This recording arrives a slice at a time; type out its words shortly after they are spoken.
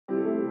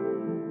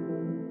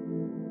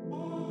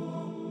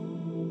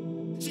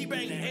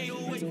Welcome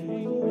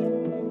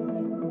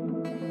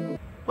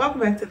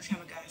back to the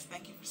channel, guys.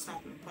 Thank you for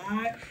stopping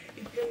by.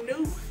 If you're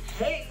new,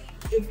 hey.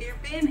 If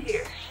you've been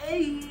here,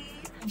 hey.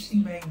 I'm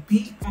SHEBANGG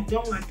Beat. I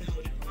don't like to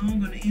hold you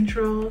long on the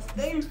intros.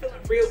 Today I'm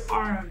feeling real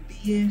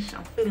R&B-ish.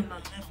 I'm feeling a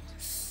little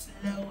slow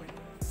and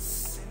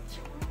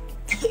sensual.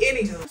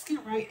 Anywho, let's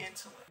get right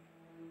into it.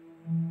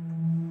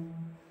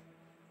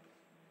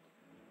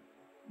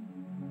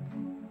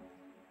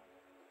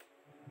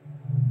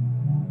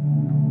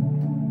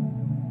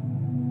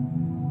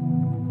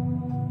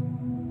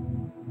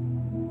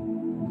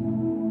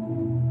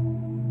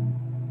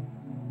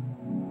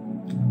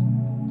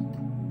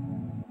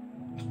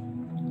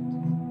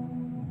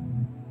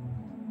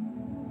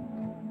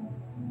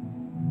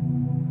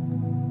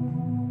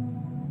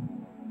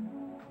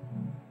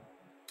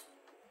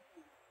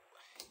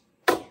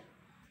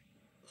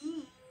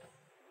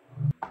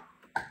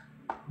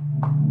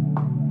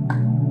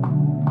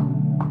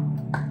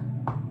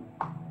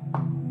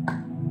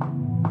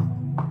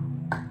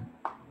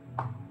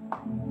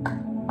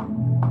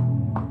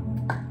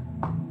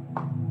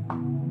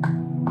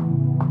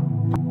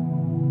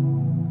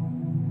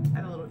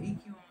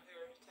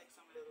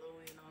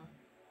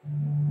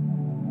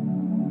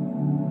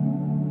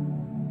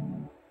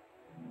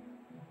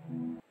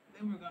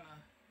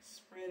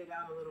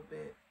 Out a little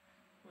bit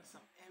with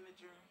some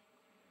imagery,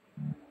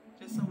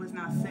 just so it's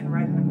not sitting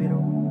right in the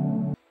middle.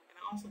 And I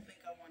also think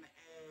I want to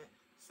add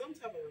some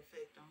type of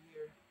effect on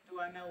here. Do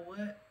I know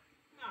what?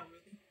 Not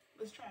really.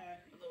 Let's try a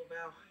little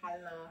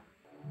Valhalla.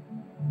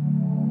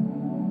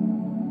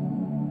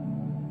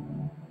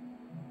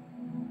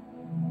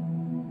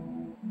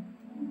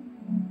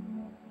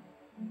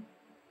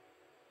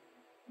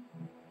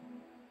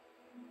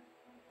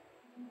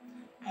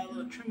 Add a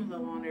little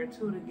tremolo on there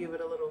too to give it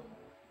a little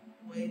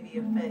wavy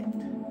effect. I'm going to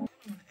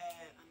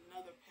add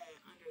another pad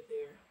under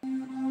there.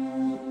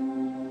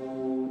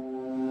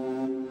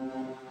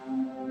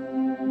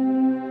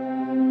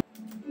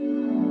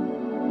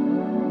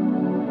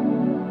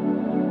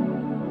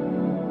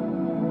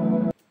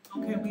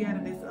 Okay, we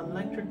added this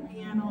electric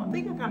piano. I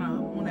think I kind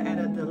of want to add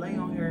a delay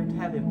on here to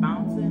have it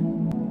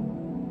bouncing.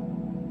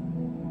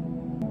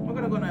 We're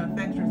going to go to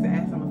effectors to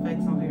add some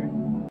effects on here.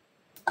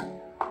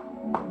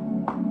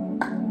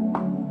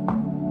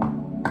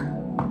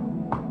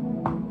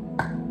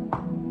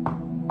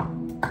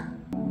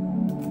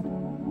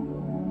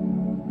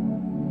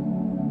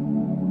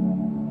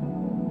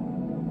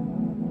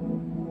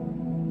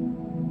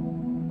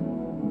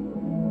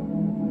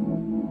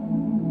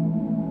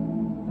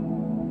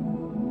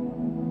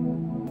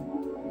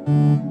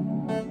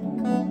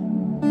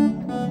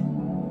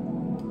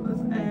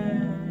 Let's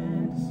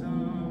add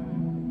some.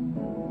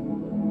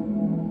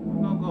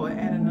 I'm gonna go and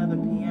add another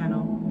piano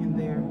in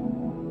there.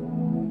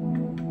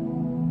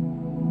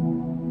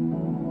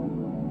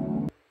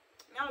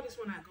 Now I just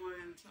want to go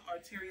into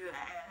Arteria and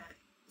add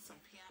some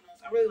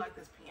pianos. I really like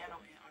this piano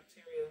in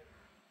Arteria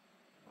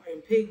or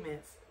in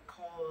Pigments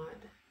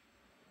called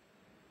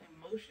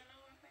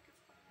Emotional, I think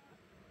it's called.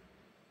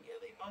 Yeah,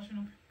 the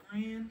Emotional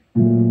Grand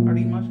or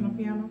the Emotional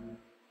Piano.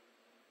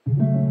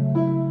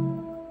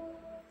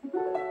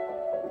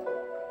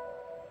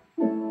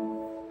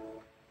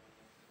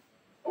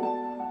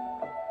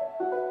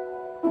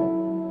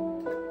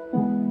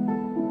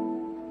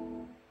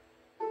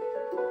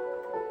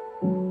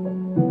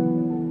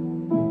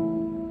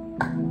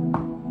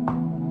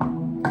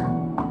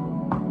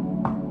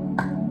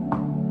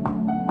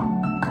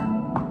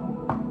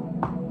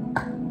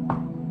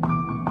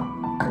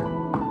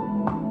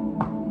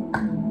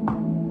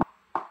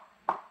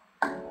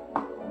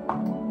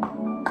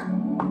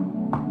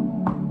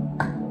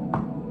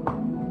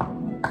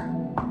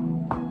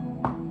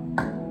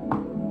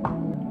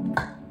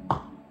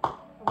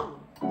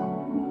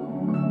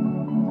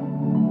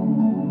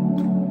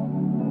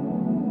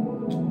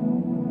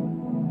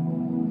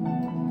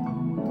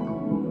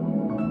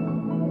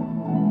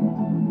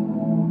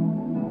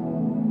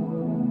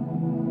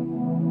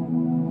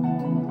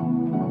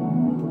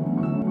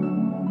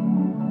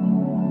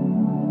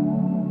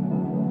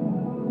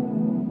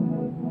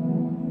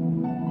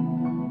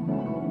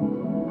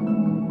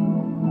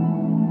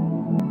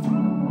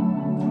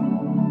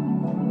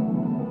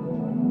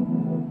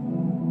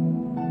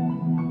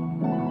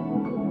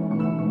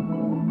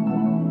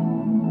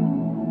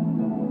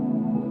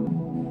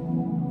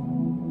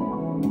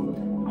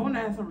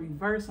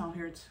 Verse on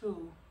here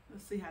too.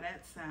 Let's see how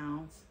that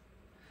sounds.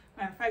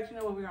 Matter of fact, you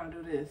know what? We're gonna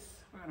do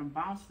this. We're gonna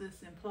bounce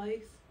this in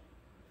place.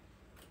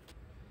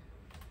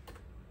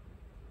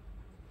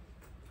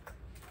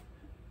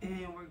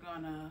 And we're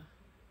gonna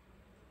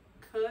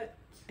cut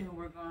and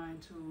we're going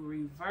to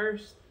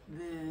reverse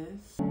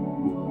this. And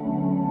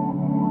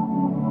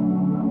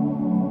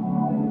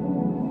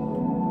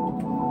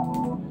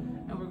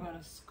we're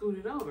gonna scoot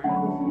it over.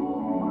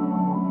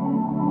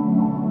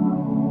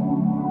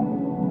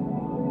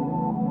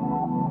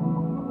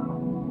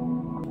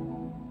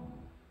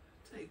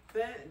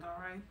 That, go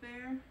right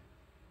there.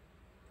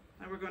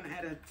 Now we're going to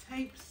add a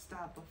tape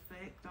stop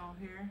effect on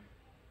here.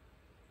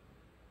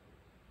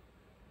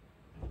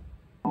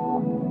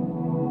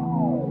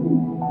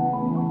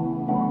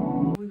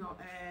 gonna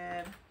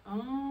add,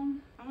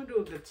 I'm gonna do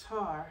a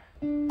guitar.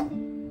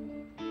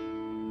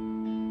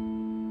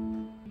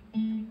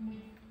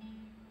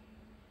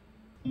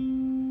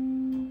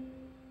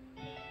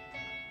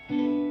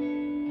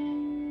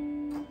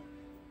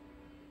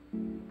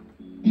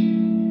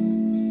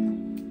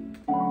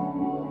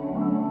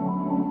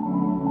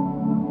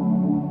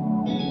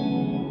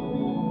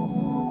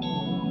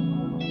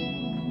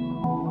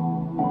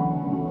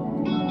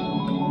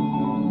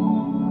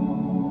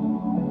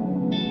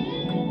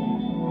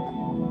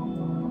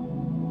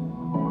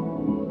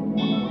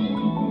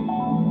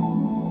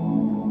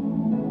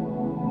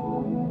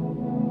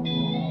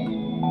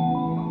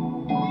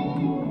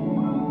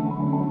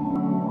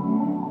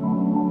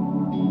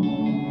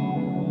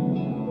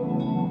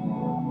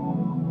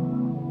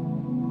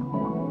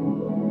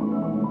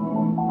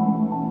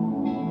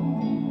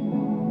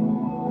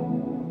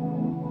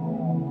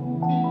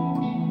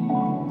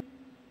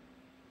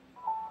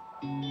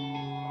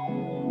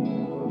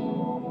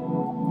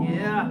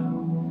 Yeah,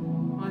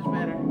 much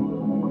better.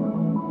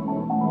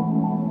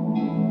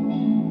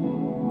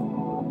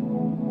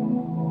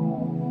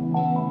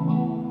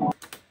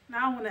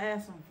 Now I want to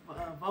add some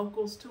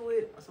vocals to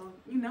it, so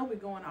you know we're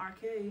going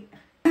arcade.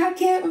 I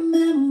can't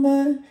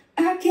remember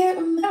I'm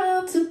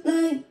to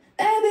blame,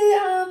 maybe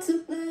I'm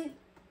to blame.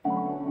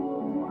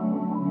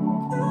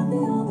 I'm the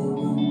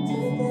only one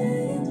to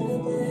blame,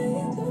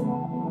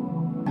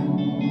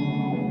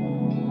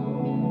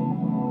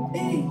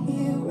 be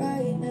here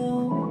right now.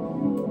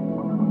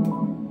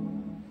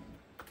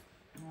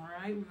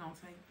 Alright, we're gonna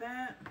take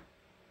that.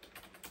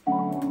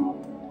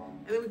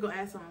 And then we're gonna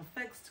add some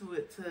effects to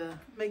it to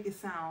make it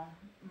sound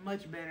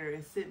much better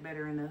and sit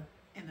better in the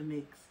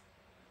mix.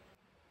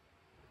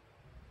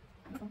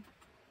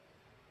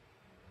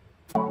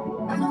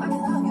 I know I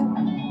can love you.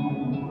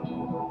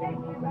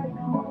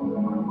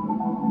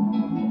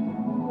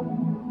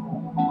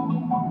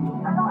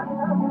 I know I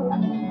can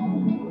love you.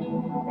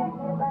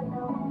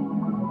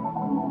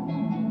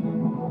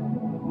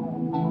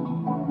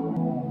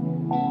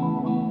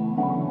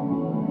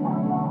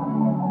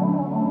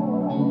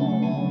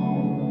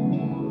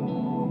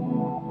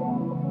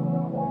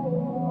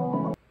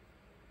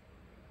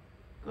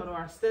 Go to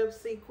our step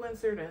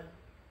sequencer to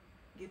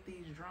get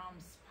these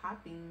drums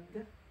popping.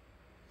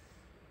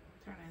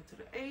 Turn it to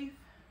the 8th.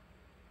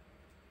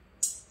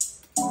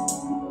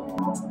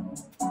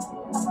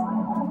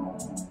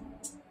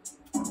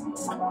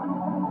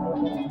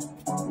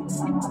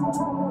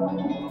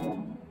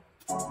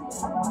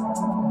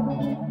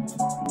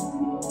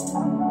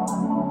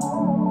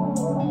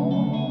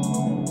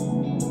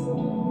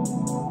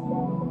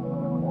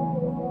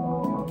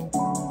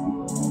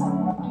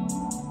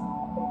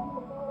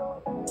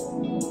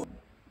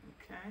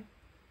 Okay.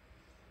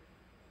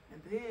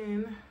 And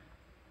then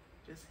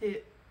just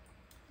hit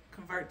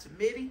convert to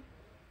MIDI.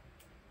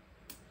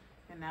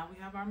 And now we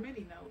have our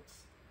MIDI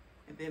notes.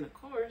 And then of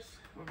course,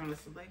 we're going to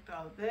select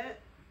all of that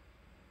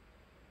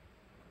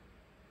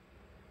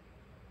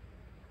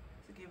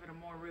to give it a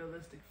more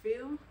realistic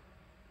feel.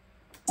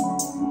 I'll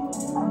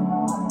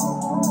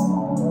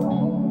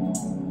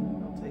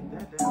take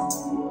that down.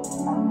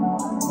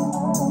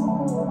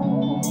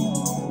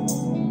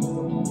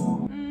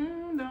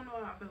 Don't know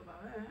how I feel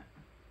about that.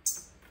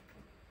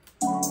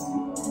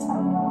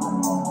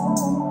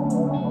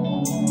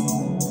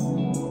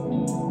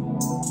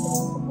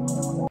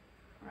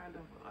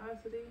 Random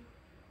velocity.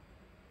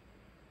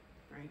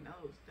 Bring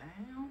those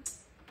down.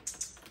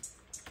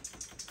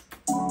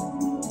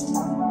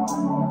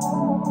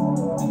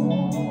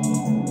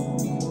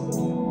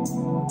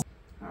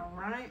 All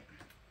right.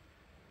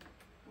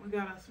 We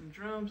got some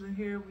drums in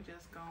here. We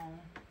just gonna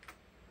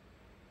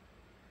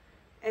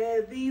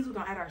add these. We're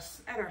gonna add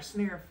our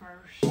snare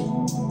first.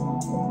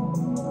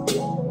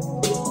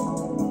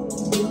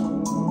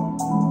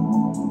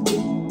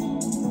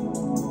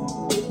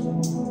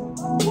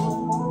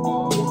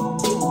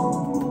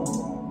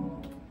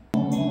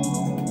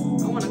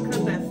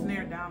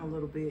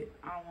 Bit.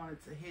 I don't want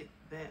it to hit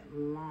that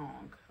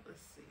long.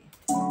 Let's see.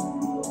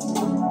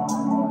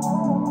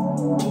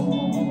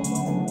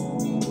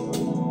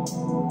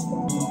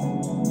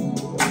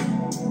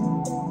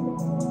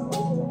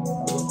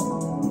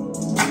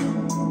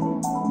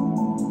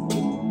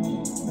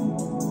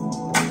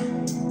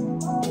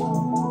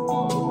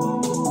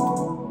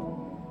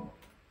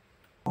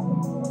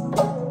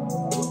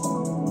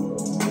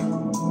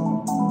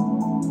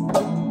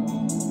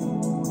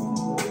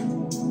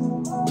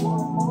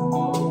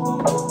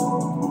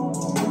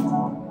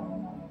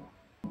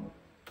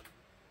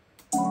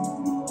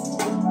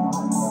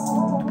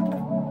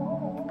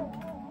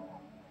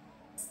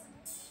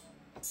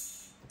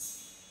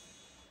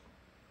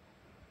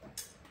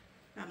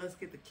 Now let's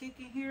get the kick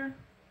in here.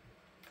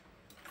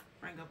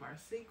 Bring up our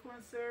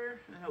sequencer.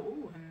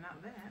 Ooh, and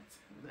not that.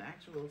 The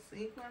actual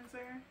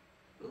sequencer.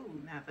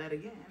 Ooh, not that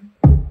again.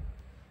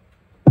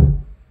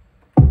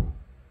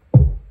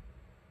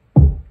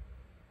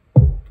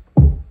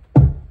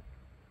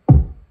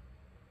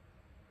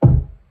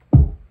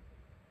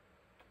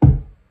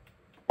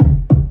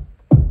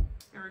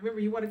 There And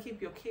remember, you want to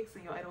keep your kicks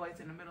and your 808s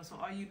in the middle. So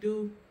all you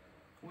do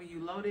when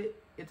you load it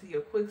into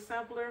your quick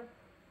sampler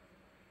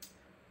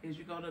is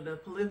you go to the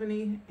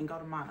polyphony and go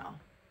to mono.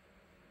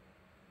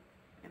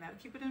 And that'll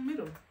keep it in the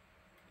middle.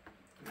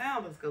 Now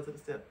let's go to the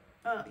step.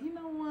 You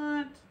know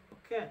what?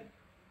 Okay.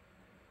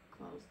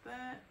 Close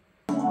that.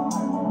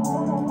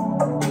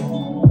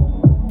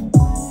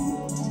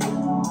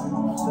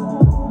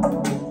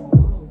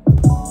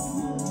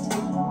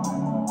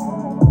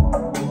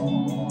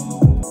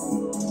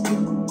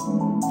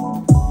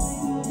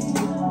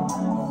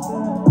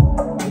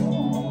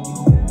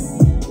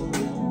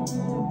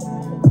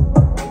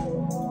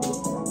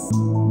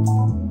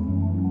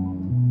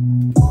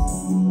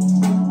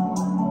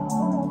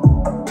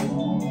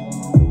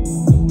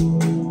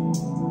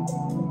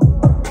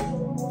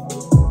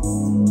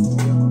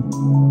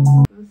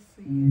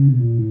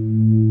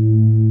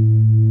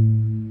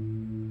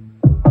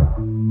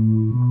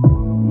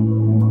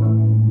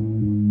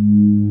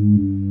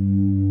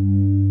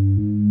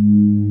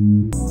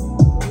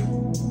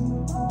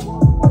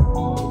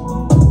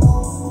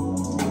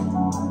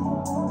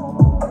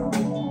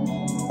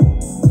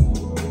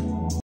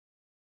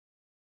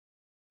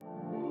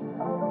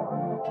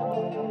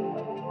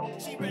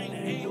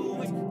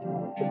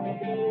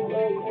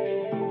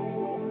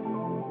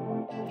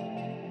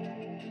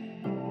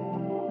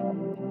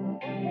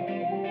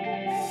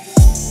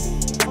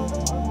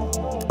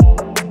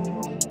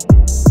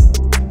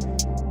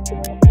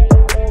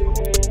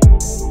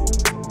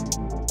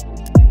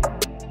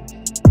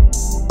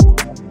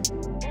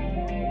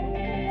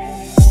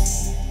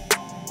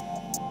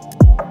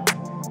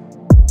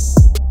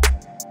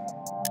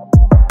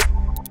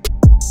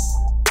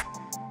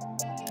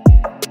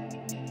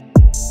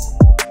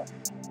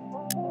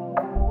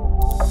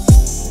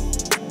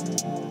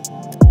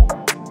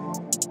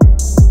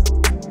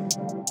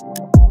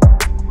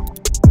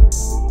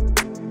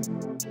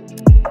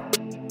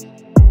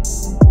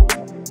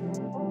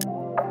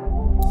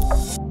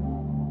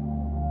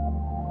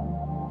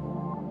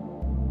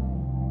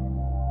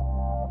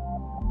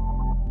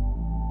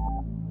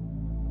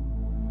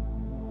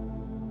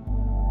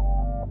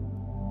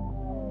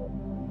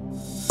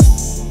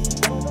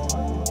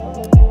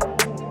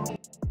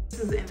 This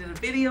is the end of the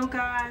video,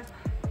 guys.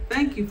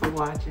 Thank you for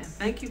watching.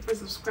 Thank you for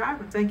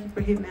subscribing. Thank you for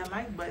hitting that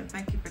like button.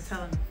 Thank you for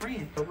telling a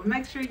friend. But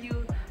make sure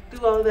you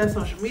do all of that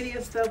social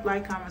media stuff.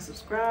 Like, comment,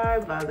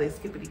 subscribe. Blase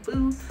skippity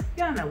boo.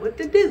 Y'all know what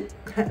to do.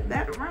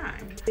 That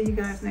rhymed. See you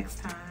guys next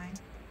time.